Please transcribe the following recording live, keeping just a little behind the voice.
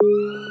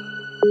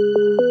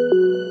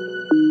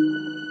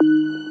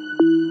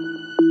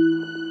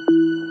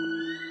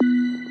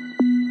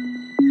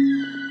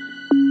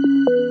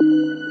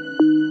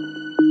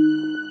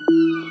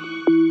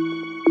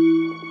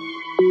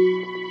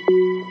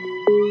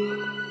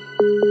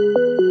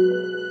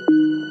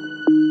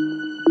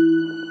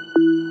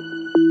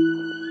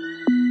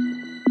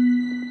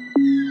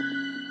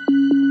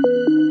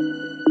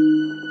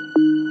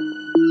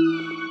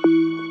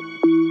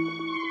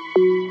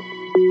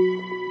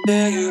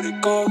you to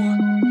go.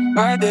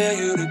 I dare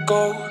you to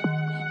go.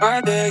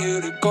 I dare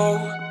you to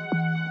go.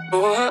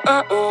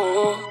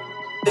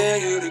 Dare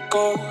you to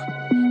go.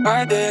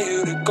 I dare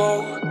you to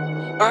go.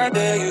 I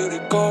dare you to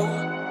go.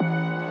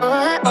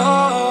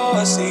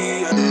 I see.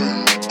 I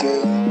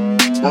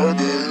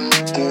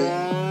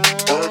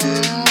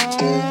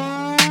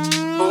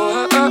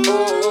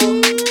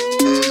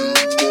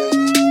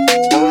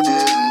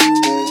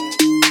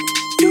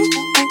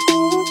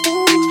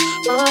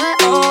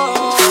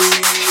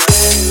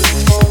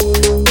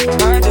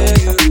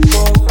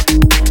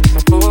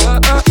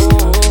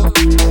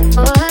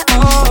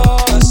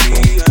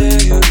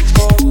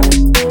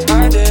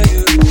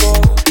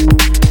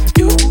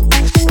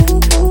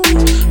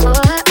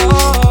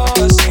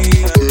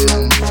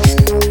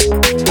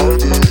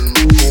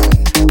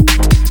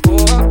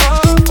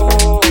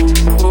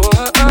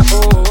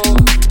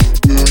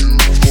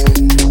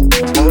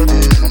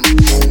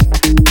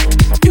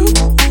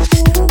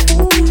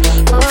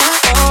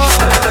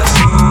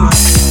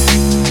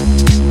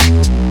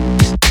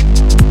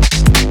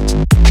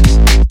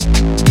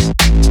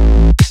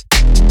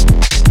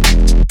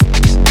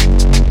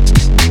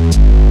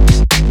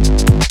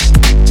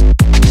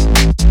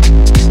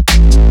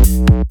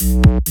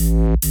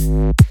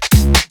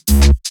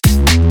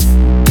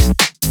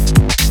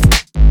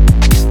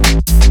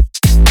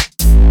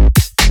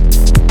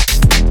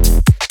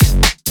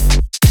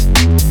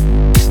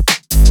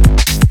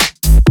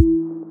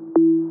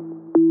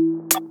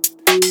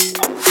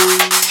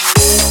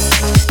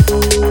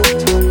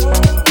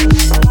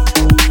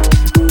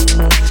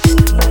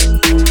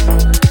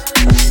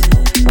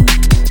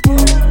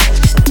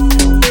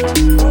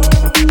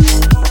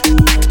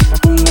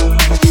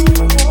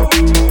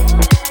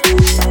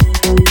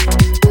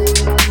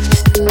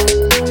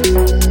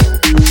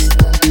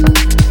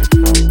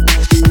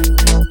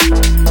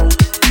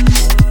dare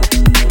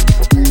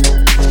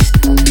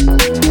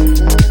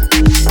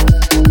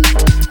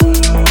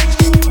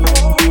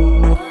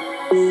you to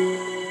go.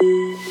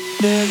 I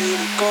dare you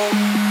to go.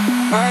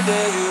 I dare you to go. I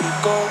dare you to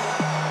go.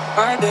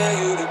 I dare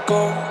you to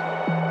go.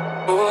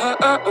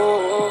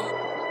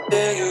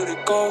 Dare you to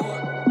go.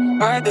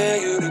 I dare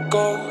you to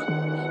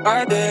go.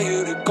 I dare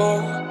you to go.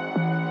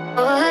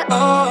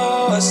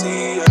 I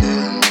see.